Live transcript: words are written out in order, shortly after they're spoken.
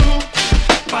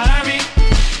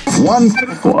one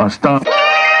for a start.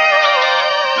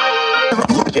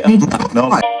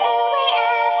 No.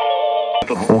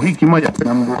 Oh, he came out.